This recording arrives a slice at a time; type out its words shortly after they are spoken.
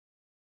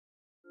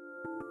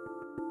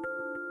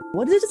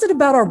What is it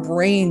about our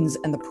brains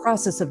and the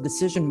process of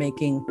decision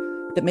making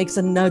that makes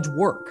a nudge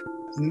work?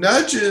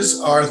 Nudges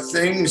are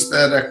things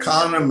that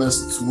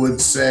economists would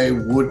say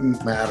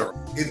wouldn't matter.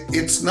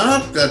 It's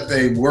not that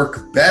they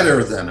work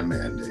better than a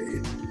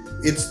mandate.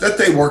 It's that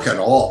they work at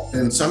all.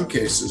 In some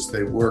cases,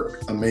 they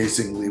work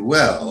amazingly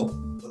well.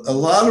 A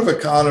lot of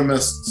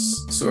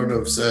economists sort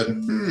of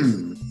said,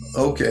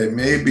 okay,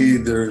 maybe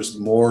there's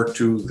more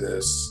to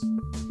this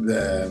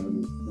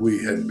than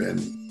we had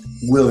been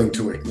willing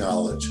to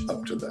acknowledge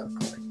up to that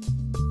point.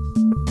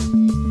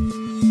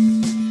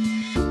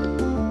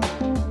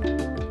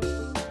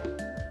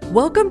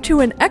 Welcome to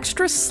an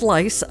extra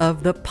slice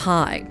of the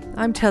pie.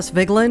 I'm Tess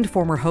Vigland,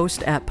 former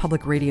host at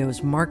Public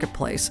Radio's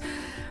Marketplace.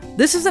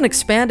 This is an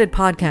expanded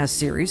podcast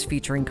series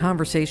featuring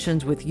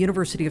conversations with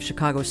University of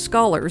Chicago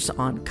scholars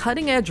on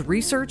cutting-edge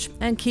research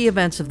and key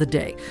events of the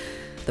day.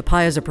 The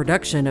Pie is a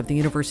production of the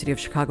University of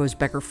Chicago's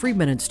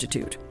Becker-Friedman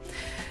Institute.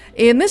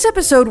 In this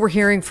episode, we're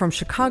hearing from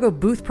Chicago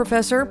Booth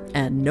professor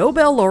and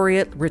Nobel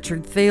laureate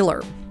Richard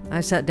Thaler.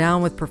 I sat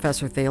down with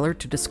Professor Thaler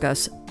to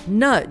discuss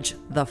Nudge,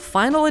 the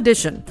final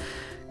edition,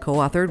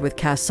 co-authored with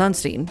Cass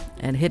Sunstein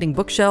and hitting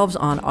bookshelves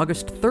on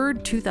August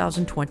 3rd,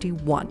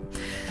 2021.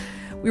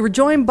 We were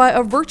joined by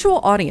a virtual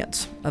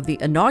audience of the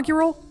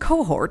inaugural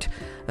cohort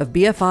of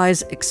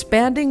BFI's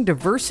Expanding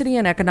Diversity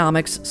in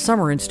Economics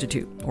Summer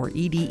Institute, or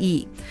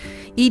EDE.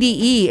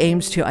 EDE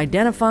aims to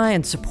identify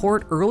and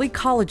support early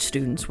college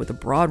students with a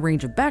broad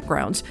range of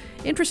backgrounds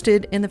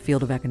interested in the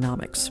field of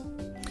economics.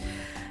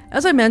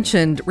 As I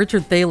mentioned,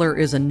 Richard Thaler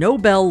is a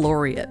Nobel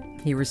laureate.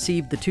 He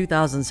received the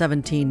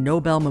 2017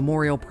 Nobel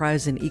Memorial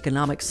Prize in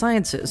Economic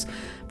Sciences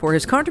for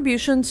his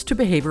contributions to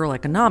behavioral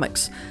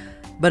economics.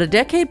 But a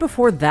decade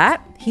before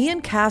that, he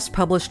and Cass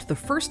published the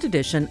first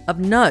edition of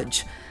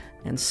Nudge.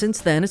 And since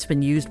then, it's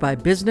been used by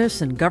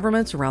business and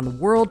governments around the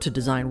world to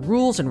design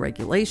rules and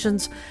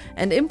regulations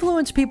and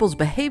influence people's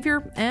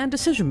behavior and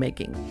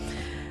decision-making.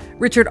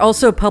 Richard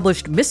also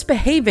published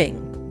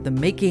Misbehaving, The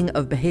Making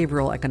of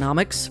Behavioral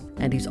Economics,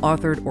 and he's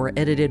authored or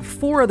edited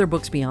 4 other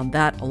books beyond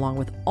that, along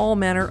with all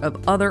manner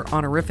of other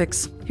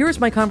honorifics. Here is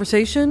my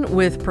conversation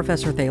with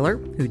Professor Thaler,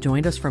 who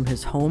joined us from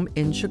his home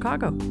in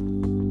Chicago.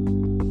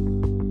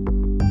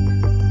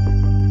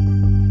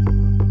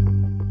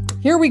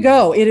 Here we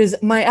go. It is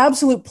my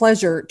absolute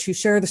pleasure to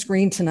share the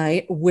screen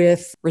tonight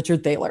with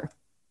Richard Thaler.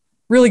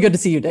 Really good to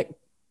see you, Dick.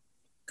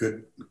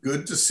 Good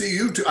to see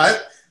you too. I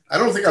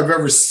don't think I've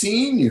ever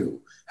seen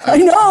you. I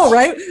know,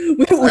 right?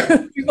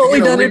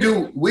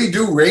 We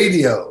do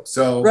radio,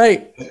 so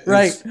right.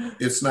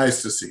 It's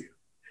nice to see you.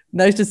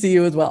 Nice to see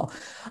you as well.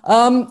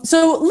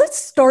 So let's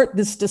start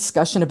this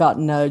discussion about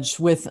Nudge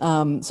with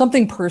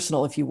something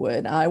personal, if you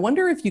would. I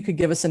wonder if you could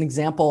give us an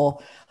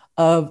example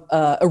of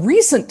a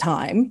recent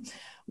time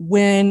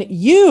when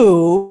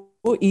you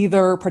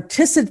either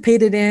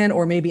participated in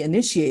or maybe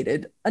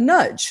initiated a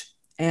nudge,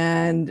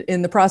 and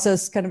in the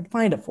process kind of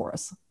defined it for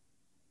us.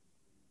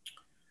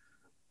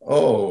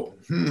 Well,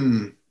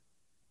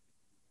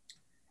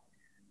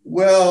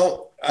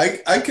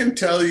 I can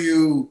tell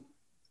you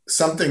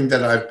something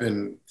that I've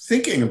been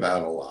thinking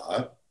about a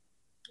lot.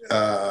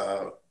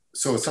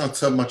 So it's not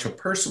so much a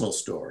personal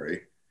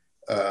story,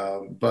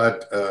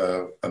 but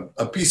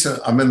a piece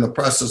I'm in the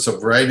process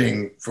of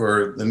writing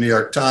for the New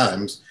York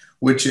Times,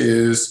 which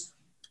is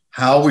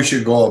how we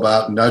should go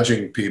about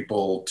nudging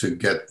people to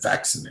get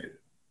vaccinated.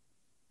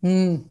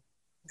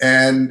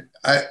 And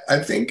I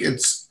think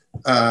it's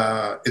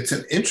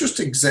an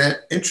interesting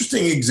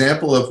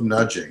example of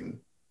nudging,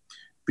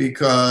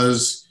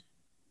 because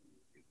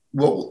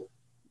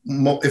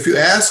if you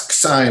ask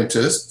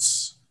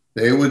scientists,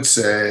 they would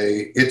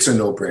say it's a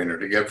no-brainer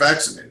to get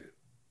vaccinated.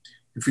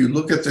 If you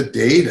look at the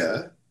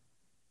data,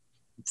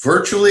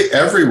 virtually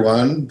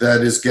everyone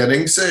that is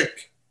getting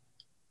sick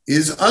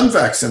is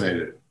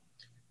unvaccinated.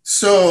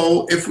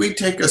 So if we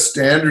take a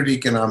standard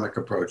economic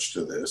approach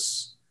to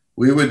this,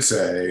 we would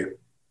say,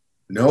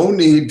 no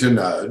need to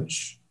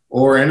nudge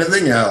or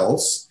anything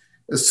else.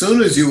 As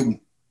soon as you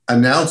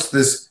announce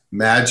this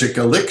magic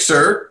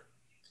elixir,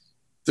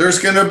 there's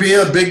going to be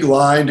a big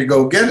line to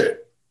go get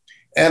it.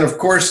 And of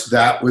course,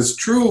 that was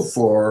true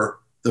for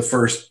the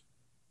first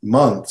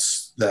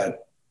months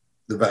that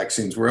the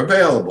vaccines were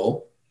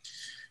available.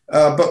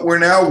 But we're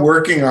now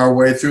working our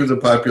way through the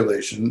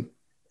population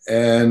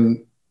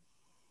and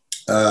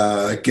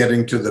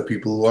getting to the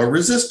people who are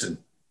resistant.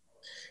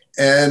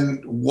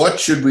 And what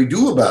should we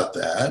do about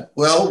that?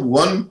 Well,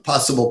 one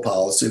possible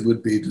policy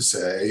would be to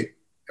say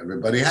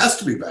everybody has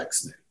to be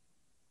vaccinated.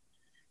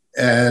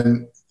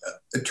 And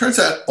it turns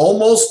out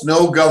almost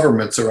no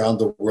governments around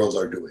the world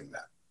are doing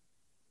that.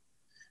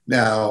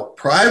 Now,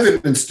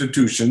 private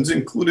institutions,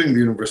 including the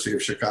University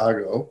of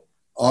Chicago,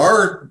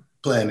 are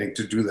planning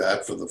to do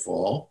that for the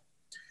fall,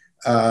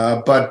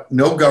 but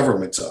no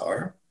governments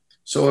are.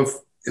 So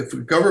if a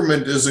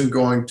government isn't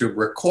going to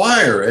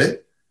require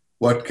it,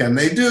 what can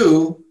they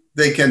do?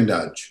 They can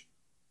nudge.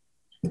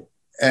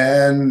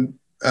 And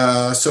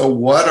so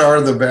what are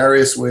the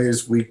various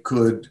ways we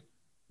could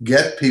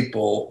get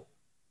people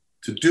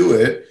to do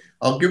it?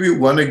 I'll give you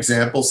one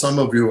example. Some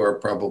of you are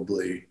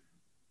probably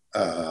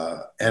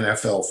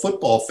NFL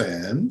football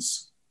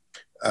fans,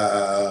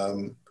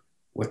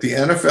 what the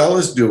NFL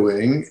is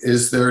doing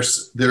is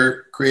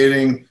they're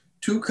creating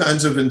two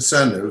kinds of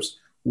incentives.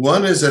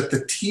 One is at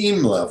the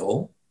team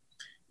level.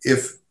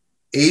 If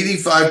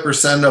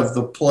 85% of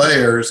the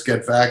players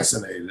get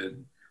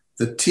vaccinated,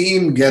 the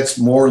team gets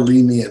more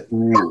lenient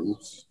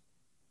rules.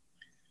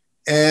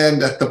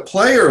 And at the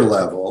player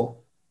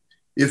level,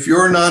 if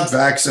you're not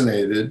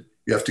vaccinated,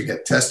 you have to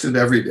get tested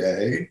every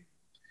day.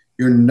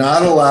 You're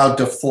not allowed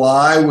to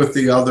fly with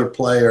the other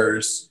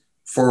players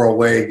for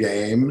away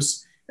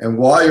games. And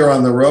while you're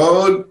on the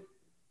road,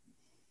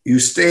 you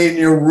stay in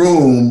your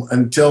room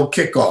until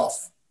kickoff.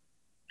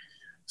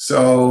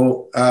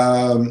 So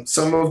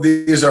some of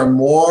these are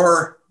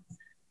more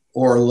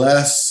or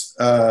less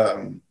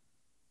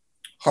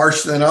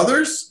harsh than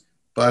others,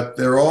 but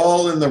they're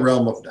all in the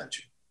realm of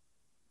nudging.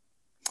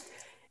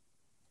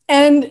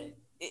 And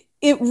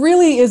it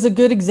really is a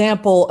good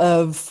example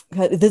of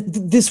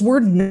this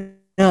word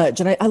nudge.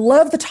 And I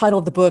love the title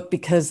of the book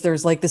because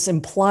there's like this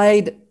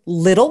implied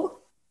little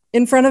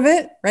in front of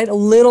it, right? A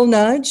little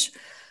nudge.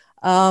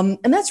 And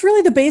that's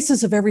really the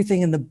basis of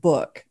everything in the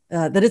book,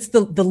 that it's the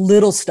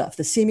little stuff,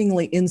 the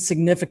seemingly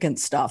insignificant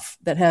stuff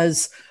that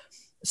has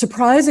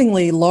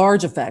surprisingly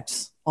large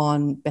effects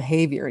on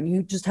behavior. And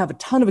you just have a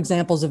ton of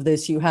examples of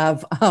this. You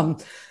have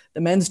the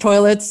men's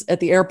toilets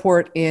at the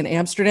airport in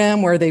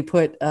Amsterdam, where they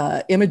put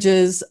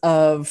images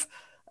of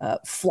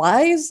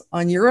flies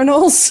on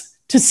urinals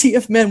to see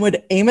if men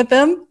would aim at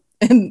them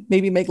and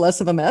maybe make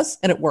less of a mess,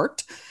 and it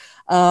worked.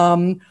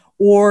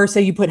 Or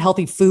say you put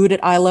healthy food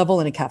at eye level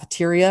in a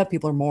cafeteria,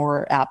 people are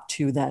more apt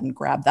to then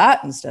grab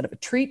that instead of a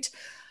treat.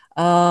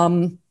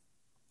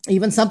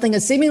 Even something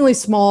as seemingly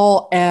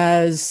small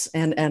as,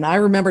 and I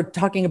remember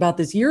talking about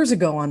this years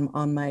ago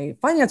on my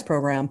finance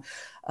program,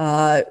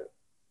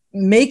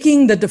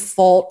 making the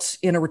default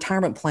in a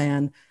retirement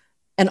plan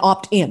an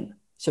opt-in.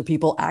 So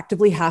people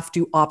actively have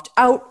to opt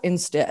out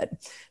instead.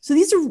 So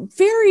these are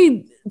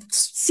very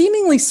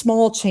seemingly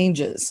small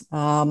changes.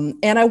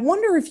 And I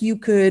wonder if you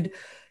could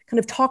kind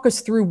of talk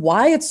us through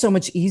why it's so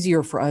much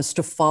easier for us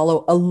to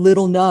follow a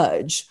little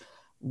nudge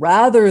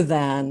rather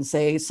than,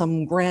 say,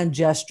 some grand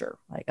gesture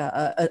like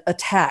a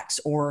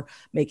tax or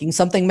making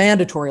something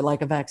mandatory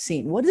like a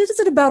vaccine. What is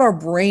it about our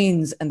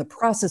brains and the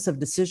process of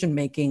decision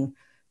making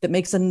that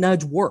makes a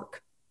nudge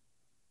work?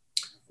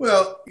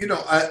 Well,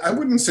 I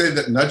wouldn't say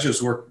that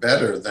nudges work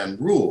better than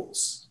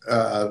rules.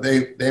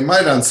 They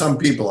might on some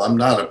people. I'm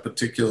not a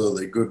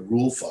particularly good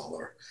rule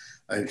follower.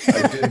 I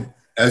did,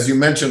 as you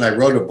mentioned, I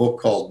wrote a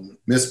book called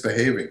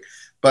Misbehaving.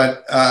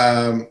 But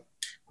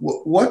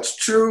what's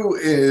true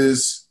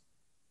is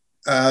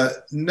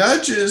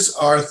nudges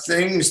are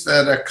things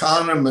that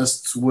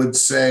economists would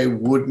say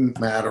wouldn't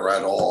matter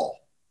at all.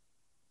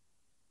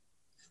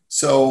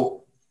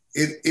 So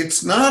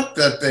it's not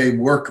that they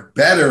work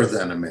better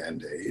than a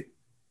mandate.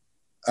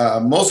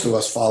 Most of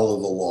us follow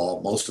the law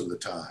most of the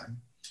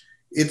time.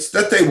 It's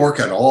that they work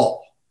at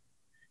all.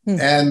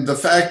 And the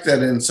fact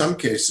that in some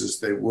cases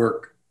they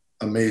work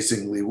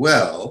amazingly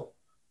well,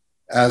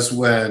 as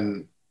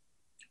when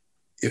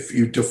if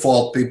you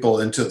default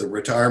people into the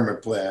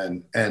retirement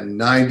plan and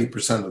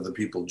 90% of the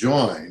people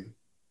join,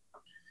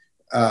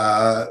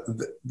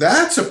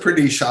 that's a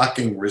pretty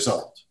shocking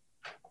result.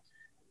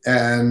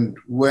 And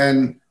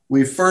when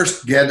we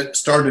first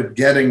started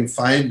getting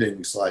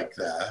findings like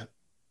that,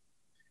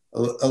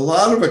 a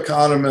lot of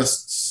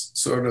economists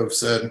sort of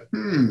said,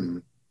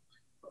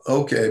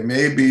 okay,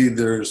 maybe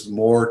there's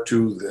more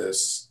to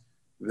this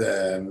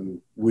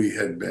than we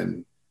had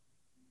been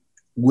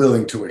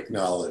willing to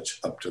acknowledge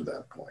up to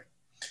that point.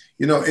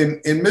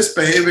 In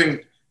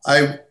Misbehaving,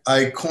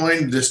 I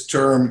coined this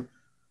term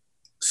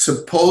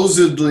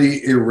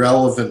supposedly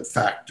irrelevant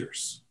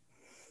factors.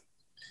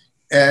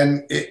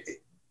 And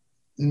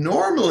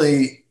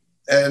normally,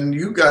 and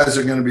you guys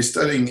are going to be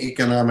studying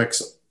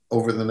economics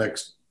over the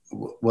next,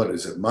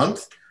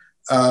 month?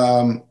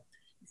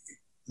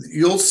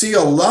 You'll see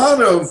a lot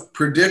of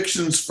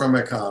predictions from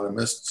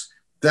economists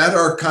that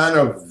are kind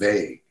of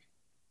vague,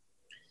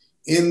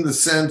 in the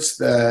sense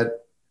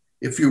that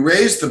if you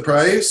raise the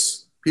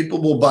price,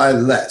 people will buy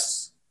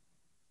less.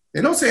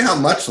 They don't say how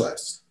much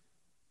less.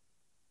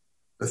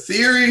 The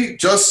theory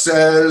just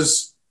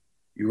says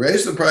you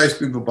raise the price,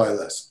 people buy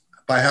less.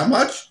 By how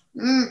much?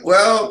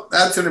 Well,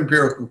 that's an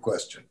empirical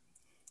question.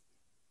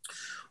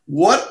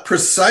 What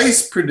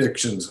precise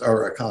predictions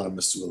are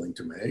economists willing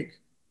to make?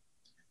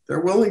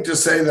 They're willing to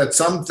say that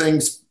some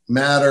things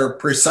matter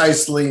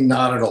precisely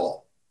not at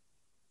all.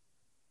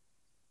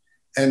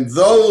 And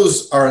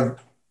those are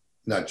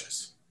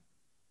nudges.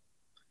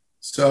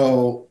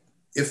 So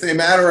if they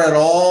matter at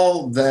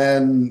all,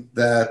 then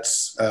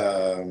that's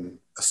a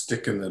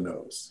stick in the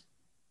nose.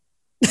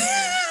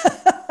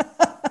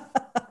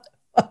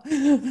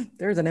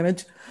 There's an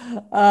image.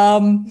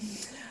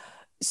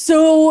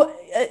 So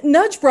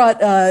nudge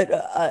brought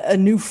a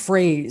new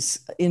phrase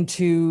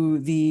into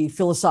the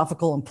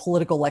philosophical and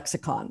political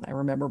lexicon, I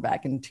remember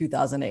back in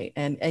 2008,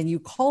 and you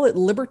call it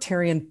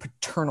libertarian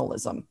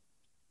paternalism.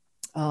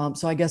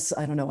 So I guess,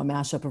 I don't know, a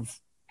mashup of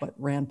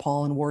Rand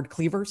Paul and Ward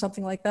Cleaver,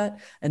 something like that.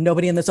 And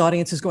nobody in this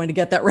audience is going to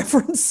get that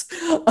reference.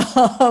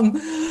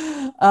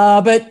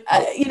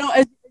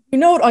 As you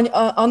note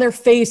on their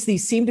face,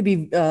 these seem to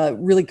be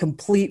really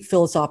complete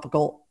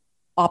philosophical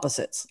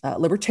opposites.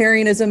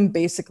 Libertarianism,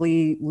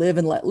 basically live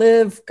and let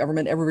live,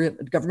 government,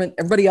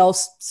 everybody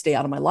else stay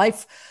out of my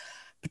life.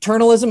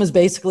 Paternalism is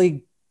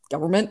basically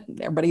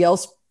government, everybody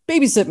else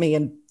babysit me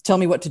and tell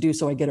me what to do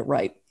so I get it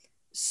right.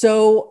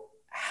 So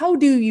how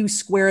do you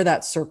square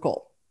that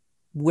circle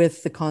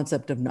with the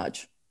concept of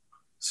nudge?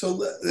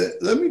 So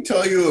let me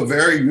tell you a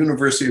very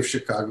University of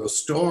Chicago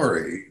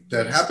story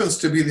that happens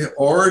to be the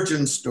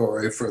origin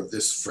story for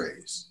this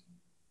phrase.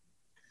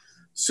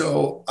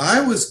 So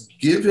I was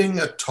giving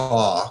a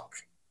talk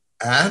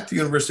at the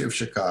University of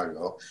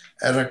Chicago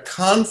at a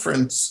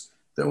conference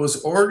that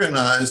was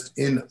organized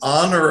in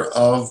honor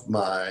of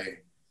my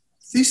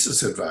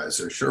thesis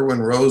advisor,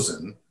 Sherwin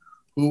Rosen,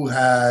 who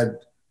had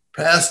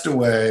passed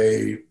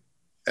away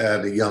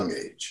at a young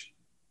age.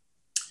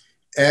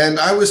 And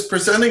I was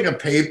presenting a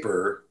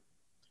paper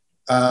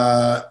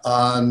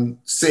on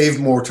Save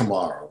More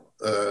Tomorrow,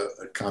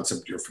 a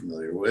concept you're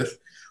familiar with,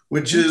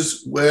 which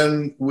is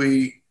when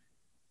we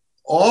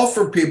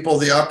offer people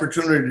the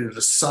opportunity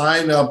to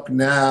sign up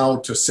now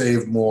to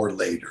save more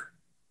later.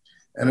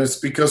 And it's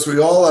because we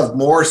all have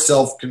more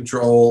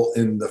self-control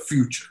in the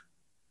future.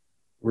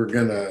 We're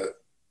going to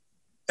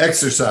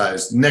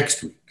exercise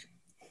next week.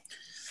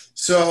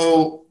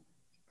 So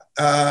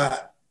my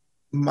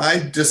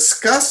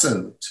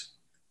discussant,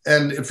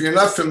 and if you're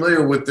not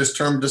familiar with this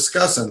term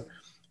discussant,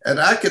 at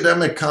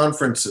academic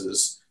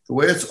conferences, the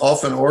way it's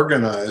often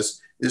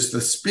organized is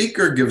the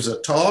speaker gives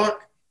a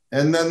talk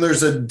and then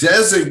there's a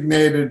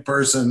designated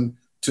person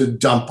to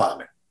dump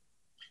on it.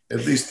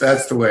 At least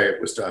that's the way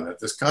it was done at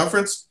this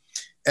conference.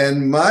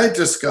 And my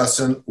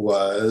discussant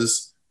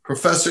was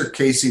Professor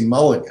Casey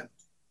Mulligan,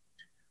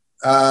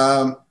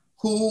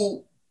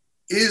 who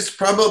is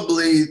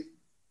probably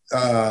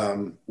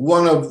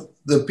one of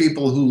the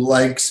people who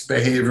likes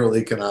behavioral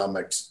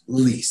economics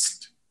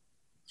least.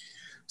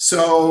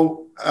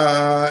 So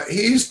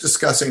he's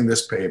discussing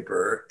this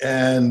paper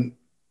and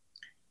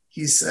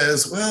he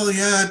says, well,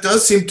 yeah, it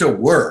does seem to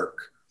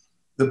work.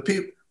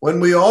 When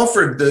we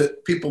offered the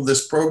people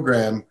this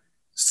program,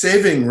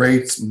 saving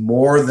rates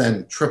more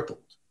than tripled.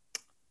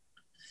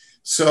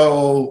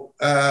 So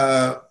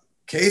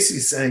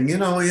Casey's saying,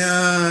 yeah,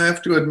 I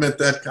have to admit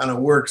that kind of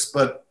works,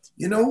 but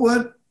you know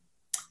what?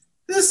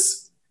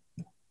 This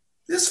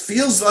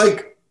feels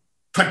like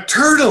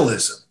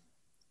paternalism.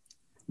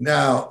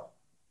 Now,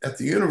 at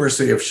the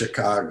University of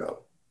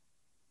Chicago,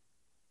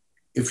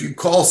 if you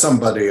call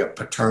somebody a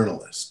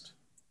paternalist,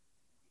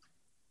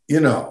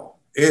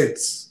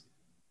 it's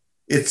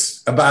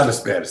about as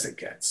bad as it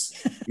gets.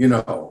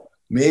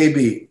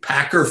 Maybe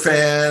Packer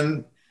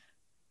fan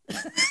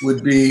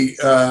would be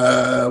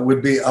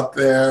up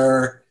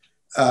there,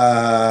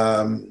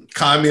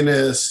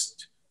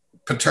 communist,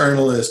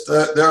 paternalist.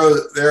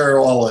 They're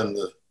all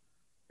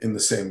in the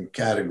same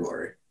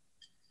category.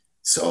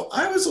 So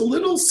I was a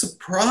little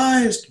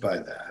surprised by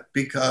that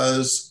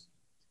because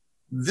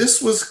this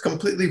was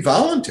completely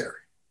voluntary,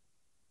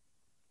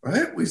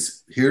 right?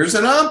 Here's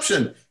an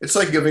option. It's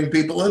like giving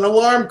people an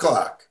alarm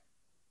clock.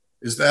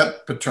 Is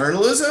that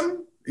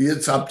paternalism?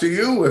 It's up to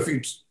you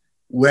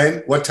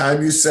what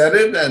time you set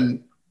it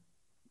and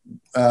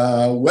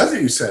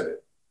whether you set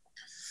it.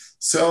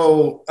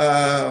 So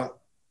I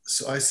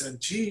said,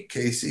 gee,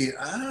 Casey,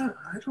 I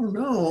don't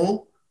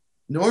know.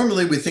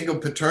 Normally we think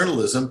of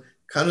paternalism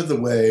kind of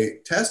the way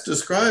Tess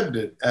described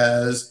it,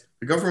 as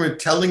the government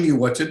telling you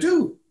what to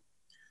do.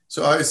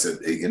 So I said,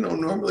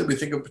 normally we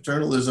think of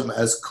paternalism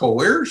as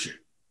coercion,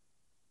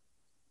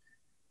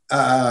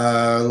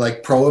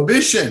 like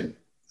prohibition,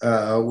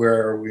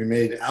 where we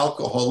made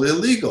alcohol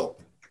illegal.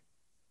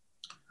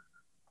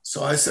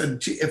 So I said,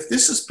 gee, if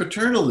this is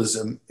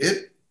paternalism,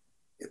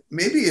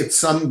 maybe it's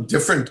some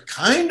different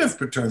kind of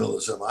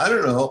paternalism. I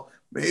don't know.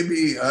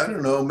 Maybe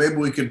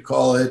we could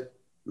call it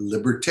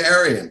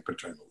libertarian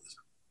paternalism.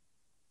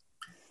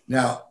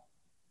 Now,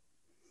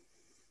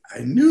 I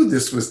knew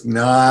this was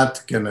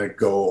not going to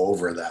go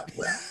over that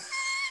well.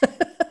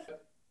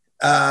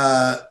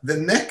 The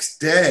next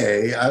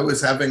day, I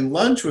was having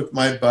lunch with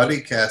my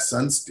buddy, Cass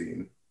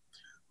Sunstein,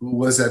 who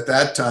was at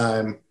that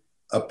time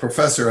a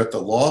professor at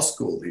the law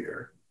school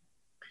here.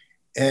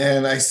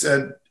 And I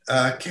said,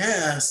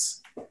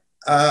 Cass,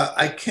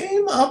 I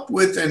came up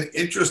with an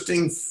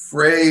interesting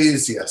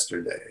phrase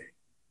yesterday,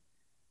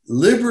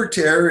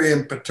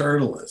 libertarian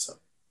paternalism.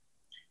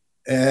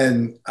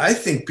 And I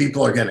think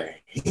people are going to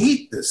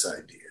hate this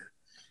idea.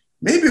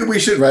 Maybe we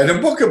should write a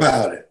book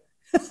about it.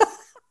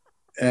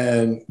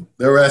 And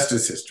the rest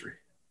is history.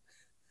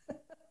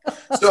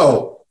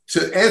 So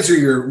to answer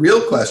your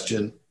real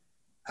question,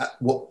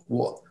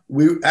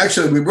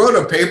 we wrote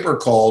a paper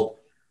called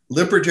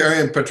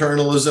Libertarian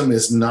Paternalism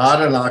is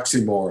Not an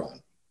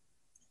Oxymoron.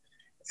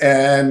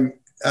 And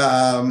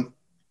the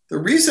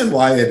reason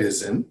why it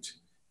isn't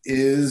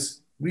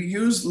is we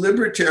use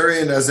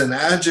libertarian as an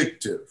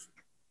adjective.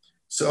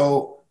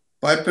 So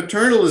By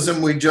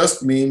paternalism, we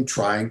just mean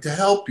trying to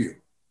help you.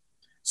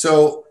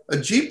 So a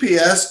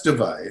GPS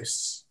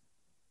device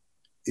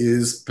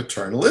is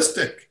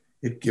paternalistic.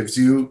 It gives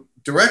you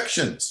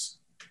directions.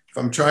 If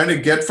I'm trying to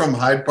get from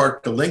Hyde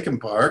Park to Lincoln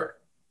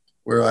Park,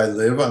 where I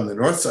live on the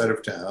north side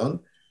of town,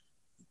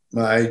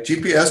 my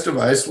GPS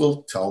device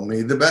will tell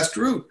me the best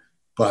route,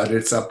 but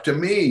it's up to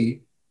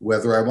me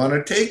whether I want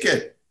to take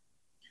it.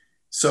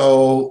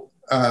 So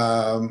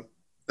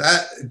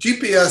that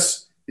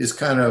GPS is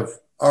kind of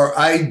our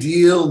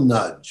ideal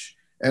nudge.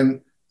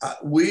 And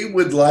we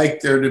would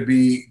like there to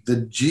be the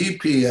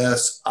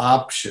GPS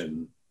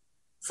option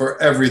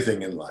for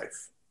everything in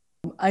life.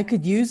 I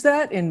could use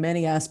that in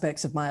many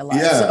aspects of my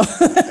life. Yeah,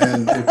 so.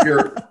 And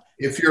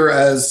if you're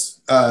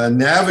as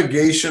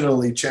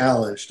navigationally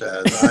challenged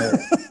as I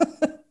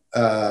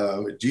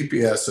am,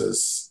 GPS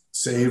has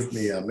saved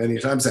me many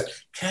times.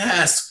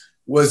 Cass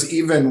was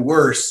even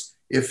worse.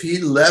 If he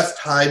left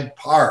Hyde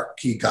Park,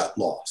 he got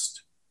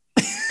lost.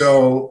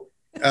 So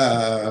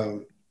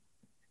the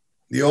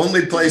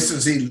only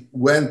places he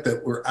went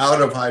that were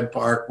out of Hyde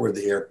Park were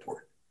the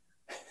airport.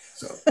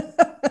 So.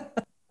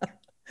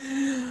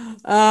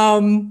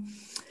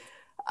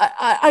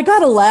 I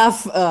got a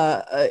laugh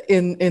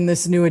in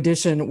this new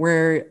edition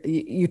where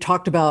you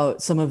talked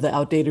about some of the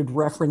outdated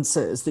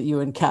references that you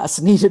and Cass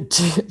needed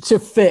to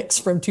fix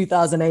from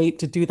 2008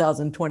 to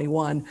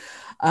 2021,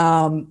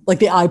 like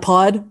the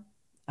iPod.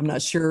 I'm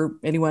not sure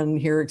anyone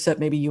here except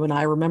maybe you and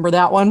I remember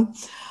that one.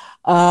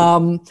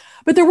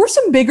 But there were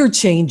some bigger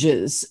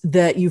changes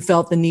that you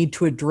felt the need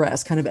to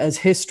address kind of as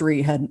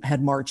history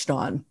had marched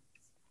on.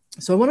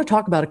 So I want to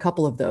talk about a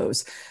couple of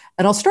those.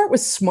 And I'll start with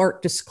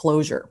smart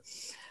disclosure.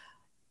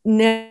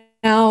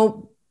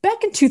 Now,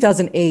 back in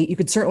 2008, you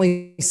could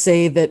certainly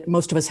say that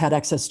most of us had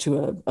access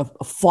to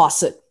a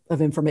faucet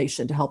of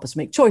information to help us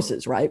make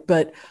choices, right?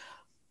 But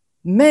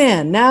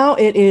man, now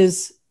it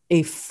is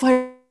a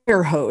fire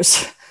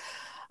hose.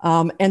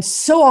 And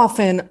so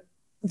often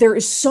there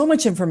is so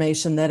much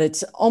information that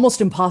it's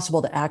almost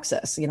impossible to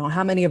access. You know,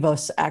 how many of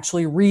us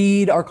actually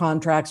read our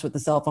contracts with the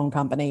cell phone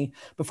company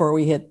before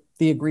we hit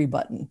the agree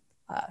button?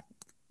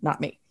 Not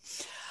me.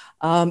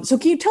 So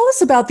can you tell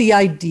us about the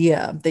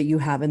idea that you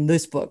have in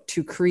this book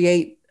to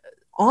create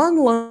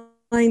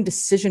online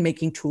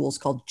decision-making tools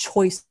called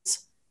choice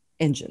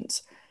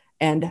engines,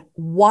 and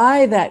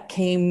why that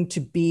came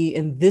to be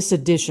in this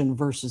edition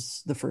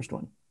versus the first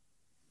one?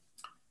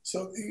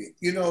 So,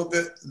 you know,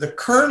 the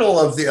kernel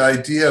of the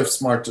idea of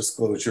smart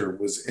disclosure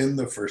was in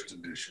the first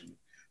edition,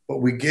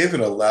 but we gave it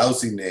a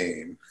lousy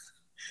name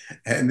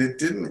and it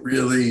didn't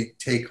really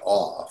take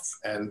off.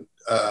 And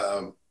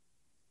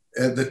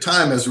the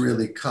time has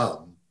really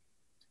come.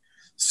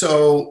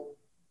 So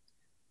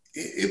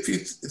if you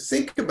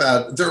think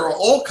about it, there are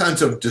all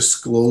kinds of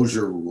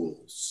disclosure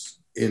rules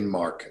in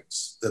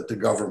markets that the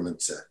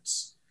government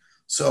sets.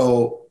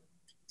 So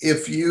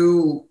if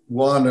you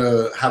want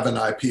to have an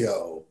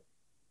IPO,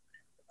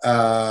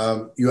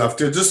 you have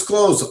to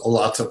disclose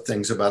lots of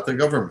things about the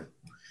government.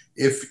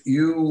 If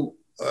you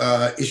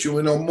issue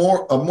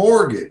a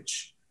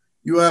mortgage,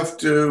 you have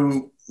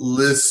to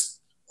list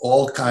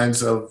all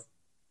kinds of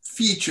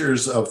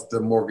features of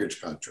the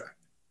mortgage contract.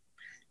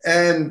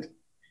 And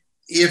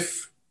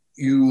if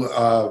you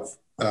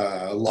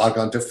log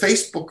on to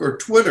Facebook or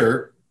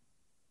Twitter,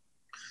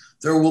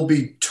 there will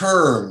be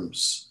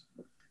terms.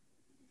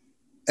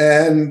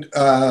 And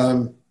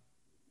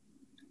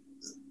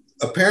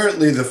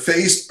apparently the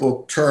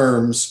Facebook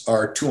terms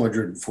are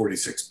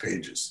 246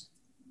 pages.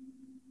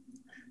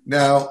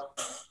 Now,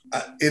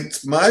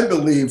 it's my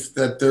belief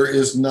that there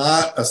is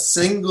not a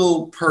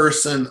single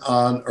person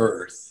on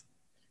earth,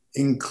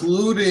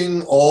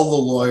 including all the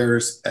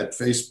lawyers at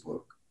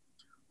Facebook,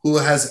 who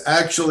has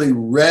actually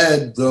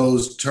read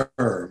those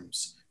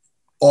terms,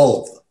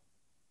 all of them,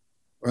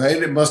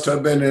 right? It must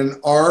have been an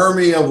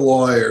army of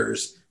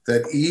lawyers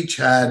that each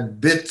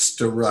had bits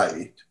to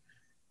write.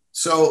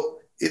 So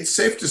it's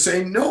safe to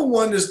say no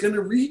one is going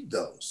to read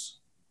those.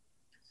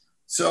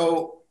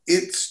 So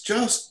it's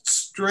just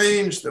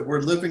strange that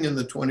we're living in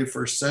the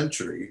 21st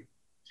century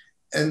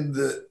and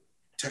the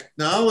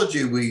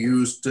technology we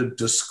use to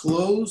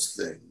disclose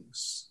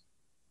things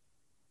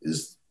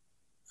is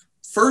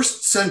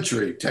first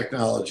century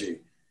technology,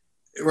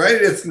 right?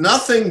 It's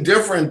nothing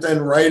different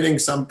than writing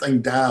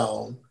something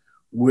down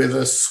with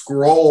a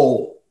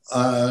scroll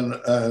on,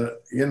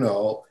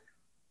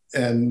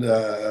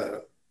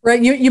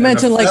 right. You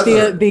mentioned like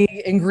the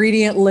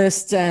ingredient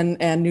lists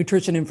and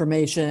nutrition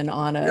information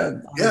on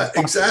a. Yeah,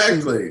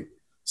 exactly.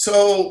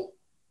 So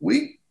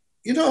we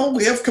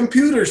have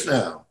computers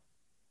now.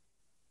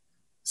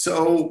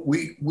 So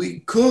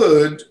we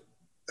could,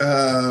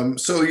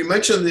 so you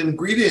mentioned the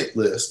ingredient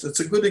list. It's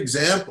a good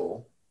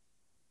example.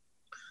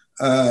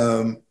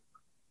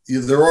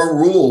 There are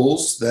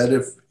rules that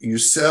if you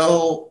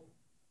sell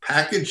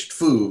packaged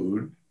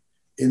food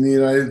in the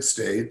United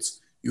States,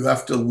 you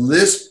have to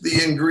list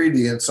the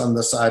ingredients on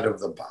the side of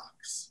the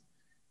box,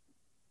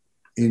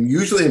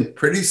 usually in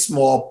pretty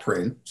small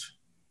print,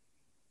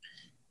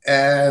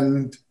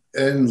 and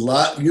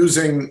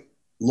using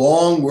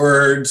long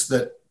words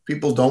that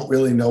people don't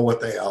really know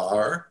what they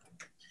are.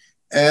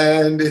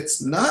 And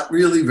it's not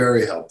really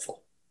very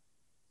helpful.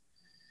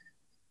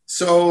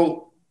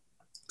 So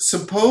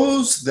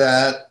suppose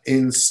that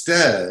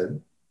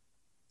instead,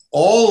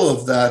 all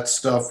of that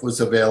stuff was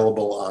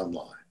available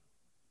online.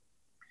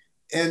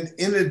 And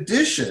in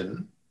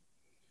addition,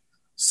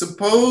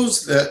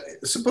 suppose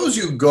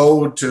you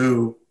go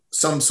to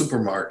some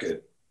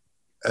supermarket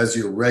as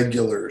your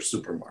regular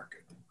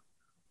supermarket,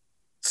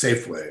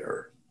 Safeway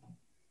or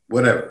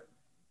whatever,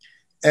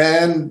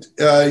 and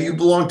you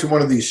belong to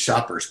one of these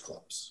shoppers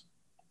clubs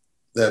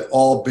that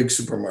all big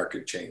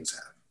supermarket chains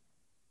have.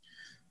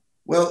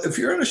 Well, if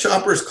you're in a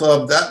shoppers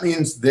club, that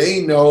means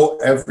they know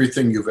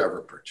everything you've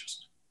ever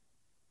purchased.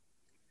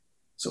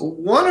 So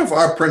one of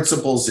our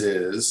principles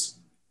is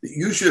that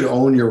you should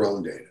own your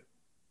own data.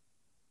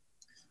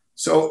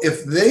 So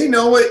if they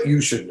know it,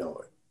 you should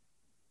know it.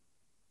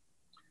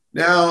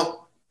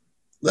 Now,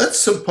 let's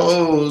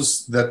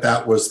suppose that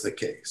that was the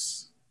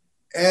case.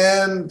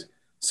 And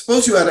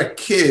suppose you had a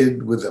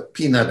kid with a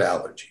peanut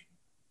allergy.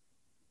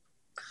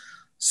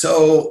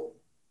 So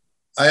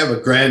I have a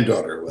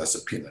granddaughter who has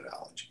a peanut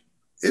allergy.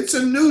 It's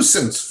a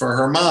nuisance for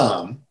her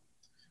mom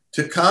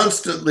to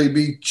constantly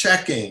be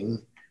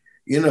checking,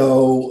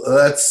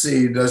 let's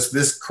see, does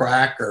this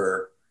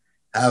cracker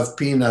have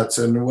peanuts,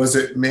 and was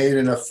it made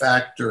in a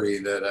factory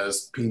that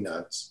has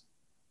peanuts?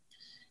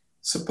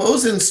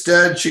 Suppose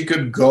instead she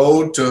could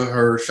go to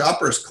her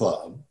shoppers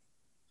club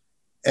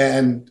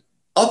and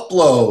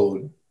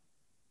upload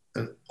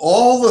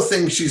all the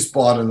things she's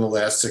bought in the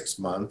last 6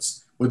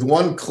 months with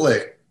one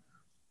click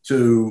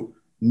to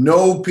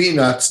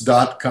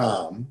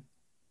nopeanuts.com,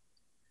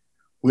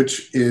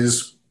 which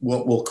is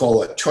what we'll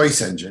call a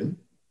choice engine.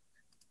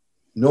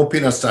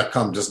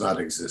 Nopeanuts.com does not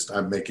exist.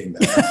 I'm making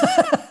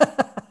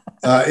that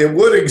up. It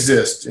would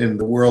exist in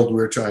the world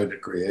we're trying to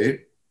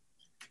create.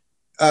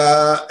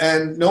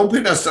 And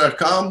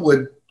nopeanuts.com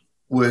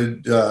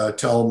would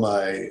tell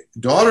my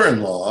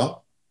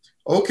daughter-in-law,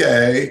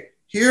 okay,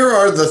 here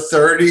are the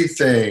 30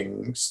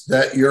 things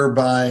that you're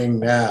buying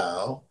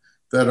now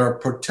that are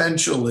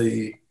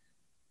potentially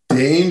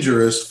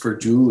dangerous for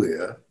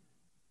Julia.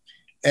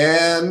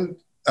 And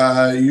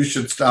you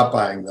should stop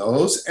buying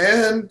those.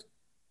 And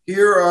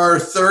here are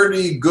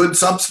 30 good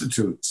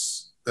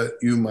substitutes that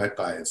you might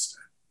buy instead.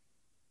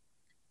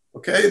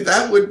 Okay,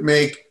 that would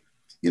make,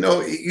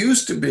 it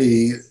used to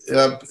be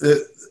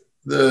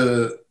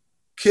the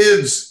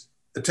kids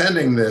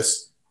attending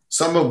this,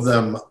 some of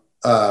them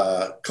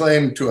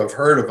claim to have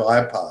heard of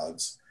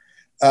iPods.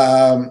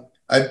 I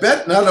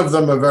bet none of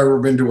them have ever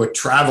been to a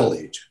travel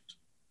agent.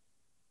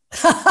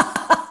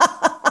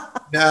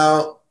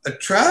 Now, a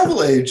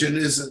travel agent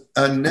is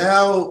a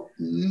now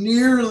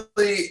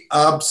nearly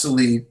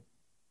obsolete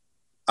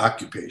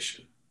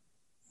occupation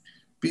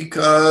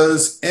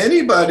because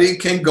anybody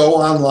can go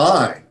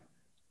online.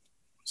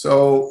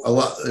 So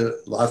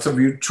lots of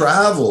you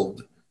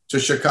traveled to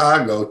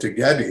Chicago to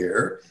get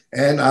here,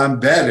 and I'm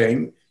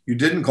betting you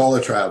didn't call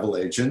a travel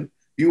agent.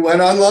 You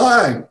went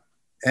online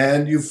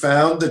and you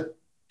found the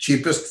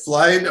cheapest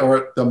flight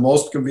or the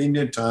most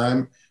convenient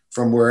time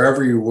from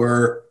wherever you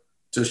were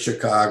to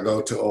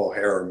Chicago to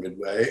O'Hare or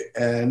Midway.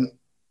 And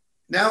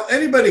now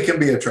anybody can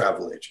be a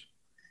travel agent.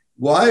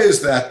 Why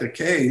is that the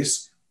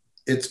case?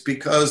 It's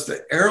because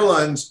the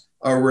airlines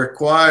are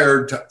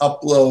required to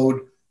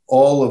upload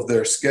all of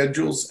their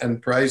schedules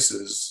and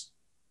prices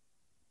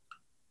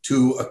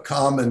to a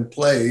common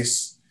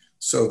place.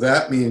 So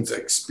that means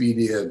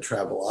Expedia and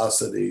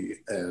Travelocity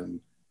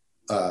and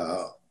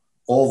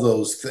all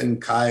those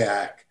things,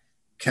 Kayak,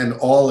 can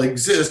all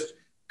exist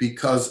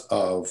because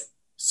of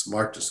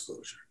smart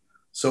disclosure.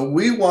 So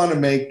we want to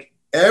make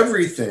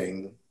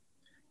everything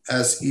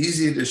as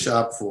easy to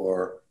shop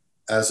for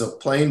as a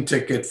plane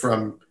ticket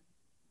from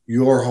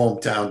your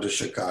hometown to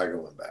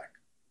Chicago and back.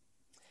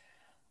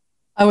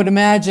 I would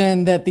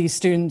imagine that these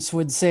students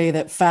would say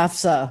that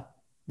FAFSA,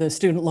 the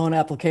student loan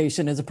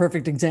application, is a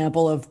perfect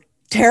example of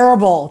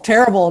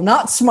terrible,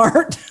 not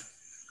smart.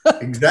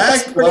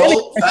 Exactly.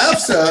 Well,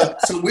 FAFSA,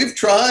 so we've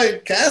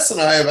tried, Cass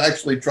and I have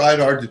actually tried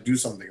hard to do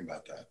something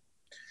about that.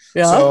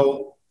 Yeah.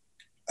 So,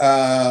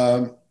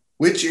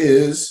 which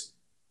is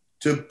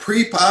to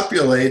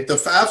pre-populate the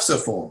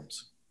FAFSA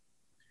forms.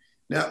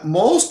 Now,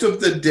 most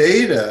of the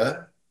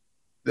data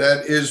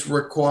that is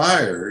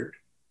required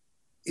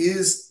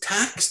is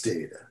tax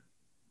data.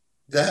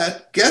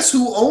 That, guess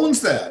who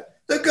owns that?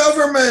 The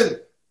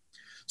government.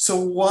 So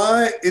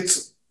why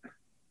it's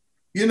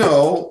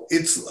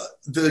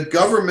the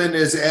government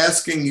is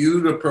asking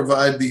you to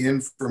provide the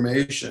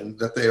information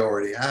that they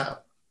already have.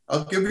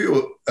 I'll give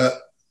you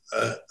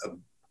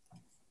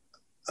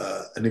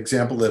an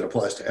example that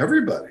applies to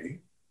everybody,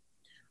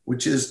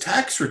 which is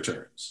tax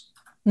returns.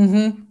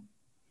 Mm-hmm.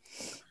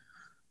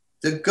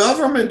 The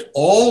government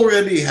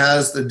already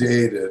has the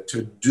data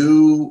to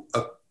do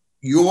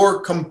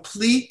your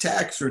complete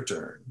tax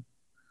return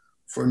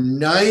for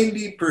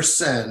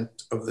 90%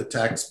 of the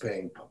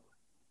tax-paying public.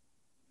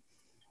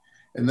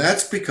 And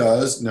that's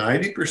because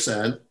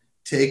 90%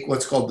 take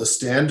what's called the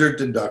standard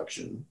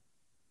deduction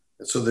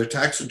So their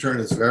tax return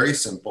is very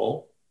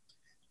simple,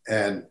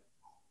 and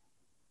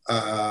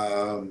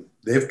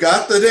they've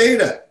got the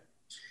data.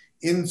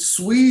 In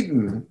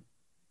Sweden,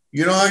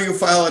 you know how you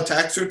file a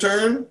tax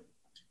return?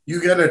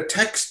 You get a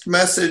text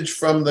message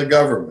from the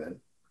government.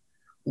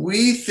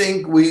 We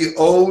think we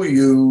owe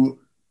you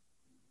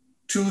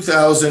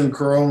 2,000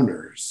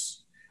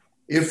 kroners.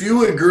 If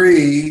you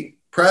agree,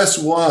 press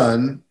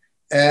 1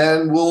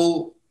 and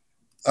we'll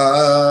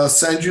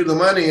send you the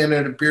money, and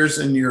it appears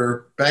in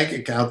your bank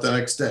account the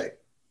next day.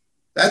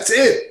 That's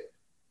it.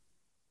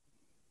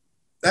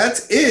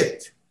 That's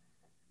it.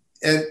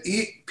 And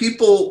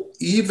people,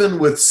 even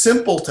with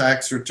simple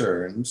tax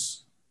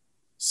returns,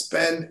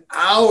 spend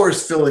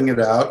hours filling it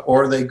out,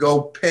 or they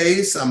go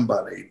pay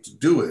somebody to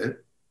do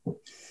it.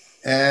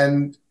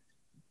 And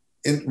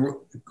in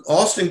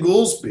Austin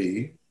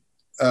Goolsbee,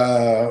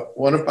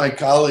 one of my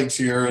colleagues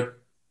here at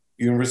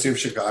University of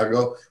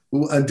Chicago,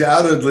 who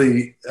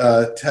undoubtedly,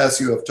 Tess,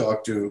 you have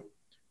talked to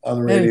on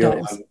the radio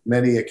on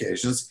many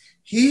occasions,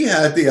 he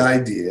had the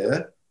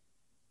idea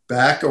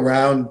back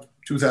around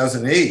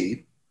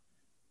 2008,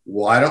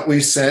 why don't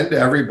we send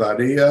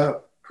everybody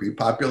a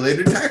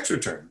pre-populated tax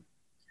return?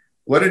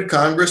 What did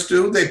Congress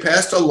do? They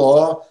passed a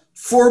law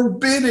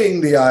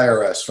forbidding the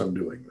IRS from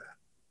doing that.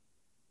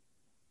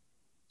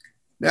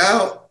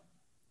 Now,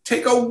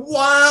 take a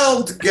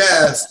wild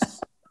guess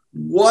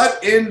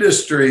what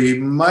industry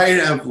might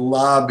have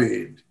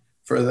lobbied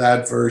for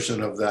that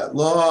version of that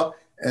law.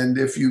 And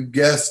if you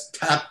guess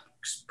tax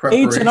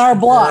preparation H&R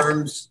Block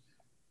firms,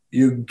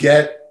 you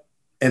get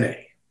an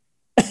A.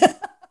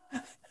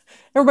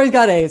 Everybody's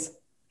got A's.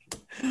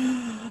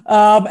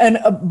 And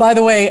by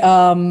the way,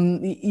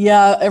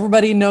 yeah,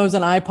 everybody knows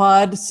an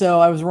iPod, so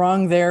I was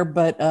wrong there,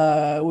 but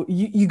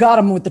you got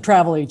them with the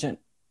travel agent.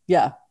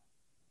 Yeah.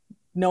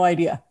 No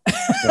idea.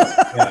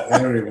 Yeah, I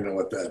don't even know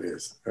what that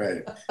is.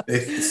 Right.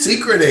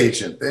 Secret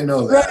agent. They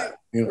know that. Right.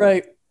 You know.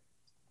 Right.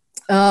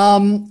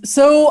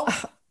 So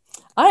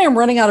I am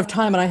running out of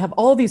time, and I have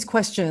all these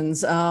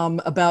questions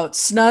about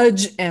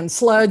snudge and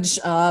sludge,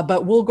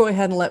 but we'll go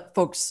ahead and let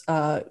folks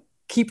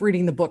keep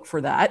reading the book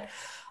for that.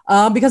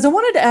 Because I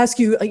wanted to ask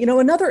you,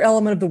 another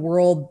element of the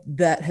world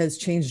that has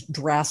changed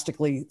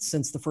drastically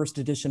since the first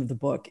edition of the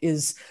book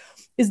is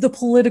the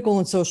political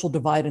and social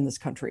divide in this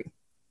country,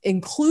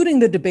 including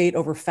the debate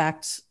over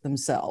facts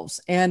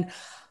themselves. And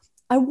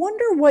I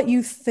wonder what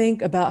you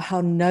think about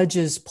how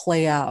nudges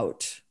play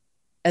out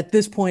at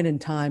this point in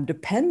time,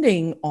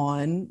 depending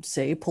on,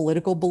 say,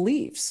 political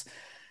beliefs,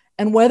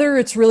 and whether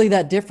it's really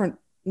that different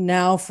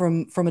now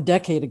from a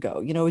decade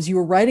ago. As you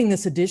were writing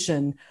this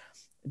edition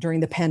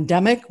during the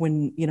pandemic,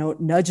 when,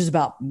 nudges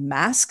about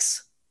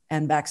masks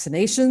and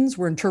vaccinations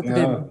were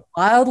interpreted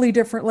wildly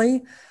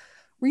differently.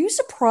 Were you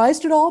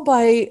surprised at all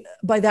by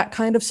that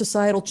kind of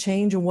societal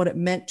change and what it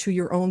meant to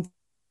your own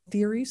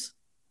theories?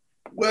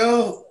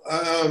 Well,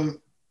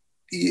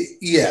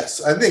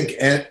 yes, I think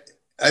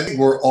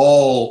we're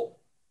all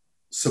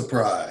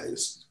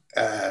surprised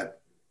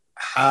at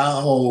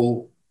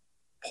how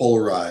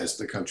polarized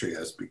the country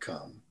has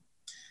become.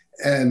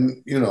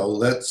 And,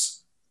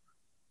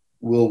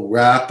 we'll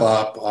wrap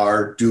up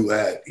our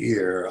duet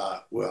here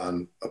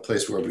on a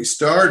place where we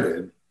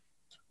started,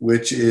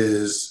 which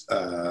is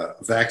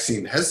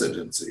vaccine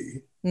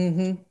hesitancy.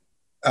 Mm-hmm.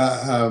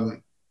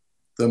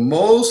 The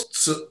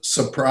most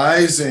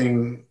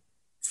surprising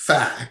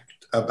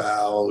fact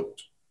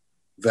about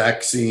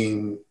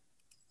vaccine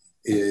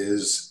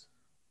is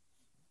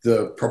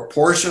the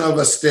proportion of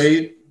a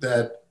state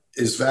that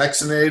is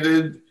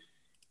vaccinated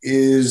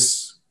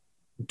is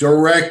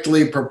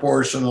directly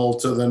proportional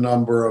to the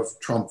number of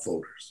Trump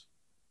voters.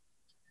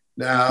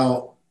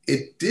 Now,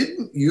 it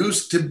didn't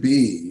used to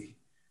be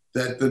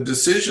that the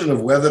decision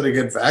of whether to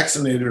get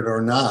vaccinated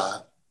or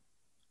not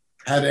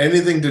had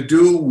anything to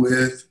do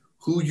with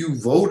who you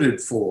voted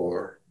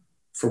for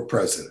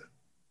president.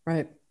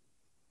 Right.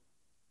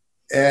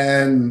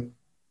 And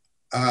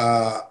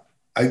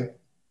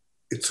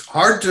it's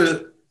hard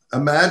to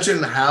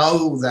imagine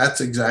how that's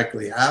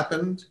exactly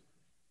happened,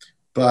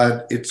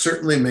 but it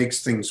certainly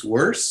makes things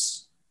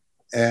worse.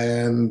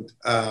 And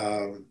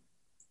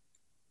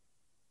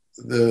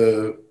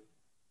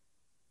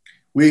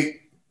we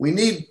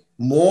need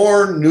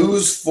more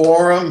news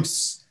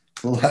forums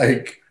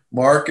like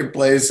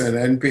Marketplace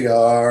and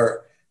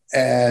NPR,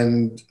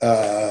 and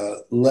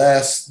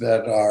less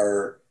that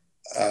are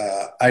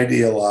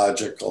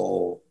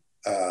ideological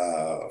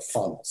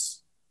funnels.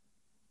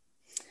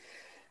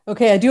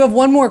 Okay, I do have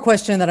one more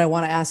question that I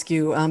want to ask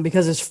you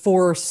because it's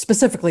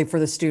specifically for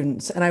the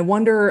students. And I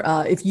wonder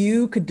if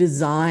you could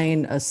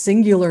design a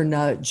singular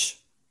nudge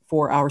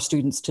for our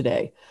students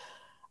today,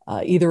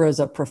 either as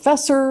a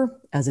professor,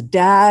 as a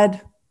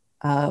dad,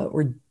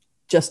 or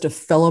just a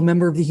fellow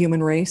member of the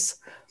human race.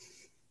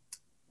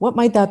 What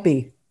might that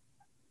be?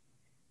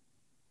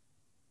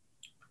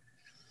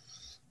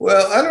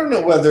 Well, I don't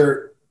know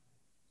whether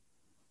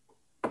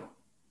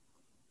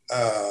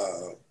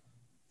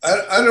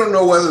I don't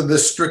know whether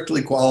this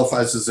strictly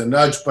qualifies as a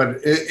nudge, but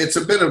it's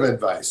a bit of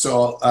advice.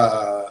 So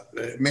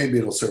maybe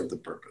it'll serve the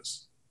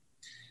purpose.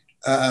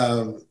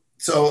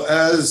 So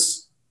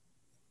as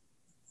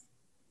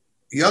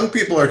young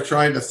people are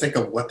trying to think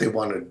of what they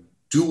want to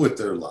do with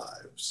their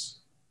lives,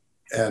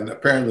 and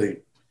apparently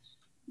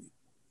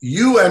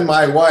you and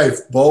my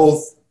wife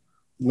both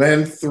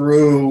went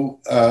through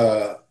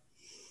a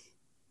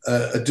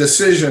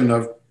decision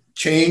of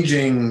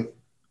changing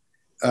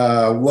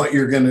what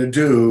you're going to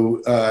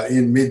do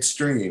in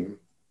midstream,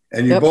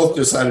 and you both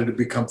decided to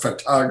become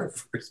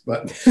photographers.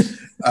 But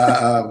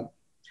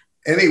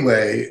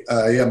anyway,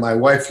 yeah, my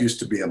wife used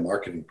to be a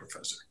marketing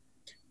professor.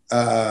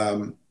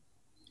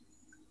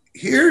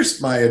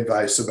 Here's my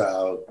advice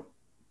about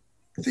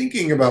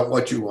thinking about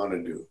what you want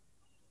to do.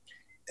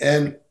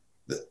 And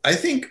I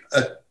think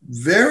a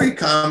very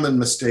common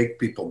mistake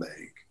people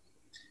make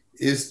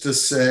is to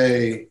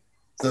say,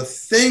 the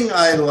thing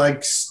I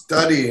like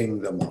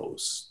studying the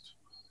most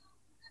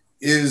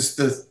is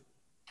the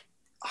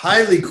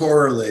highly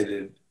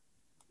correlated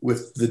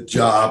with the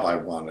job I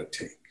want to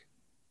take.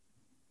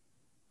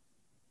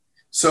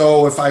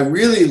 So if I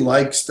really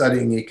like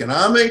studying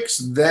economics,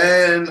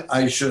 then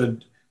I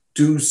should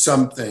do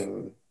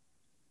something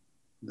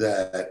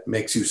that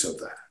makes use of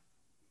that.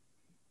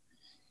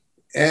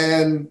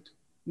 And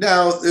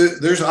now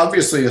there's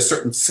obviously a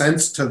certain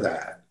sense to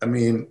that. I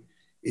mean,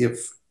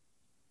 if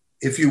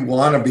you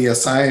want to be a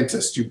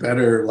scientist, you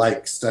better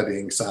like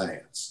studying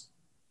science.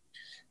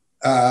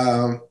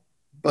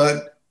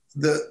 But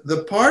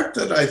the part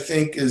that I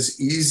think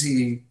is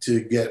easy to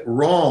get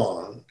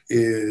wrong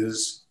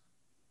is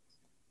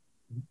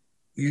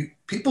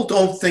people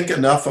don't think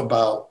enough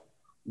about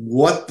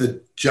what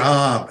the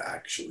job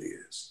actually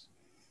is.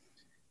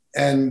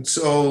 And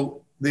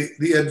so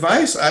the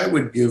advice I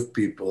would give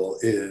people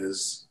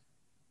is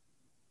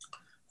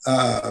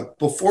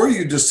before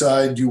you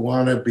decide you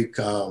want to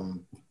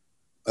become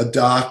a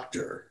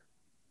doctor,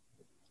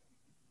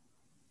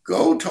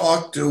 go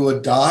talk to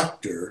a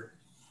doctor,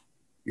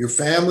 your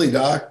family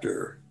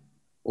doctor,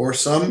 or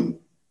some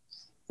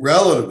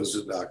relative is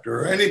a doctor,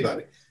 or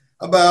anybody,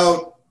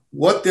 about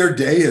what their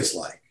day is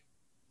like.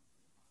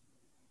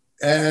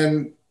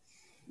 And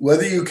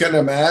whether you can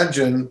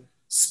imagine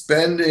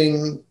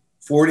spending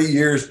 40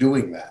 years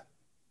doing that.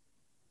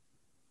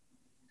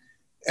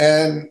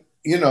 And,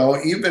 you know,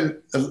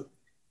 even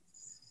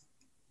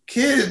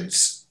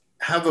kids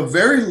have a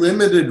very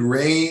limited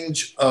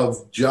range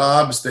of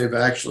jobs they've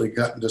actually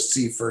gotten to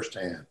see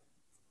firsthand.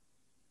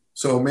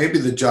 So maybe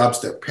the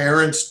jobs their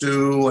parents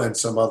do and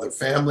some other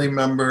family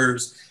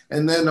members,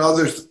 and then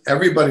others,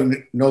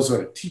 everybody knows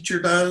what a teacher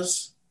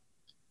does.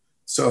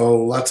 So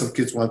lots of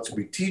kids want to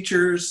be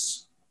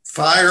teachers,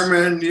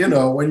 firemen. You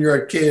know, when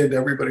you're a kid,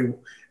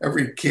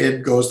 every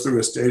kid goes through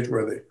a stage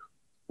where they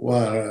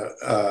want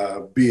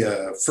to be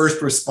a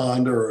first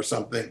responder or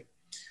something.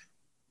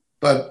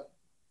 But,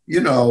 you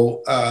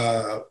know,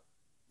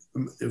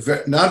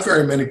 not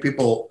very many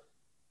people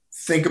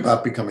think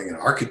about becoming an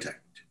architect.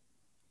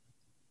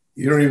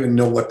 You don't even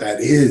know what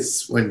that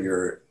is when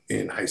you're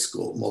in high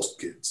school, most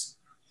kids.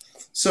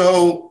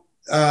 So,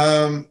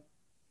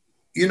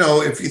 you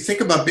know, if you think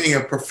about being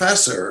a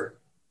professor,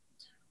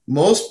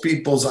 most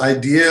people's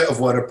idea of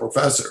what a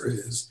professor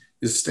is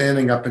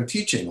standing up and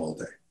teaching all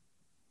day.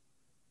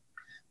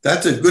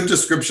 That's a good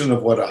description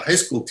of what a high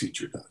school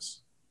teacher does.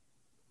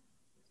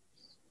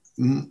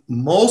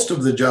 Most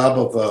of the job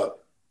of a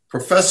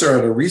professor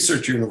at a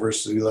research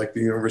university like the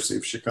University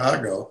of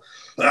Chicago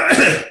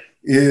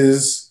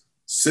is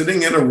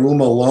sitting in a room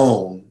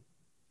alone,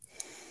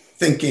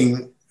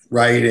 thinking,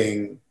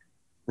 writing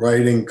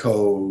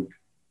code,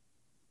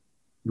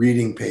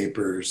 reading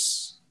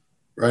papers,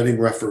 writing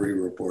referee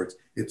reports.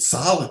 It's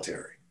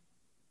solitary.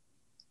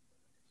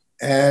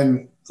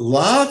 And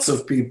lots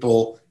of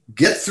people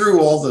get through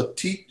all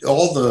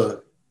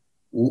the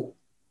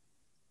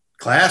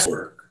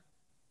classwork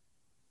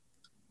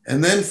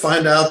and then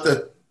find out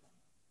that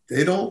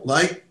they don't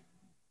like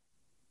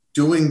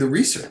doing the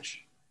research.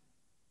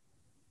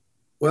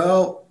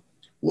 Well,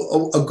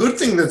 a good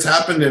thing that's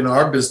happened in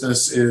our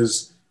business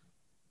is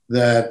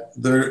that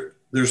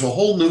there's a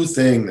whole new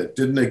thing that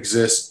didn't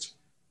exist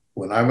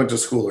when I went to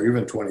school or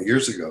even 20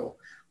 years ago,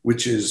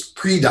 which is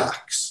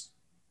pre-docs.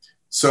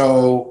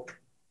 So,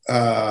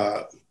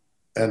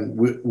 and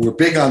we're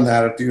big on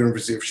that at the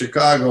University of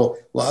Chicago.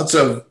 Lots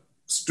of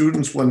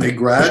students, when they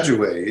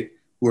graduate,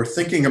 who are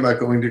thinking about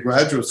going to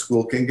graduate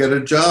school, can get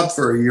a job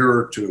for a year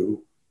or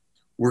two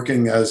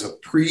working as a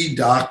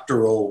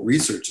pre-doctoral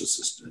research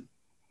assistant.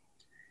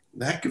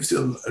 That gives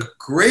them a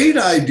great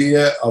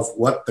idea of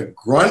what the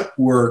grunt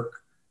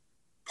work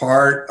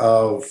part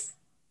of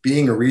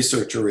being a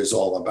researcher is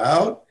all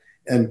about.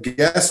 And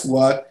guess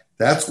what?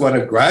 That's what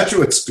a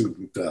graduate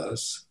student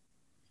does.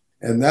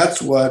 And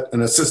that's what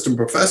an assistant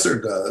professor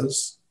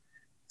does.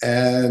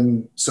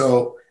 And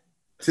so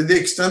to the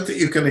extent that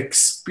you can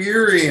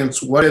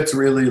experience what it's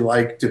really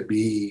like to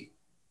be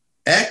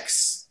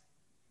X,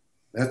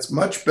 that's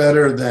much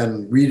better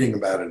than reading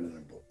about it in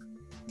a book.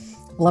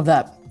 Love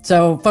that.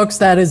 So folks,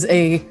 that is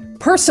a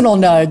personal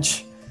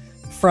nudge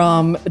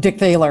from Dick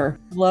Thaler.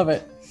 Love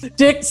it.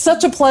 Dick,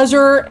 such a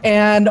pleasure.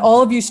 And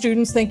all of you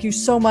students, thank you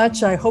so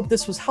much. I hope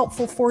this was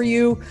helpful for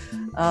you.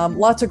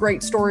 Lots of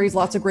great stories,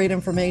 lots of great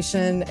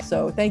information.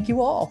 So thank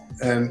you all.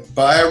 And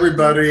bye,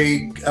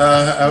 everybody.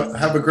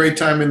 Have a great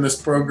time in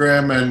this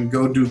program and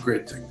go do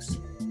great things.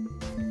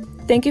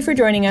 Thank you for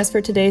joining us for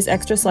today's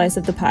Extra Slice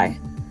of the Pie.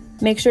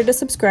 Make sure to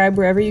subscribe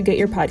wherever you get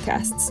your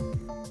podcasts.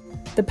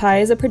 The Pie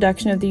is a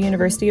production of the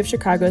University of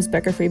Chicago's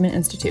Becker Friedman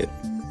Institute.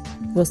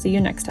 We'll see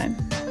you next time.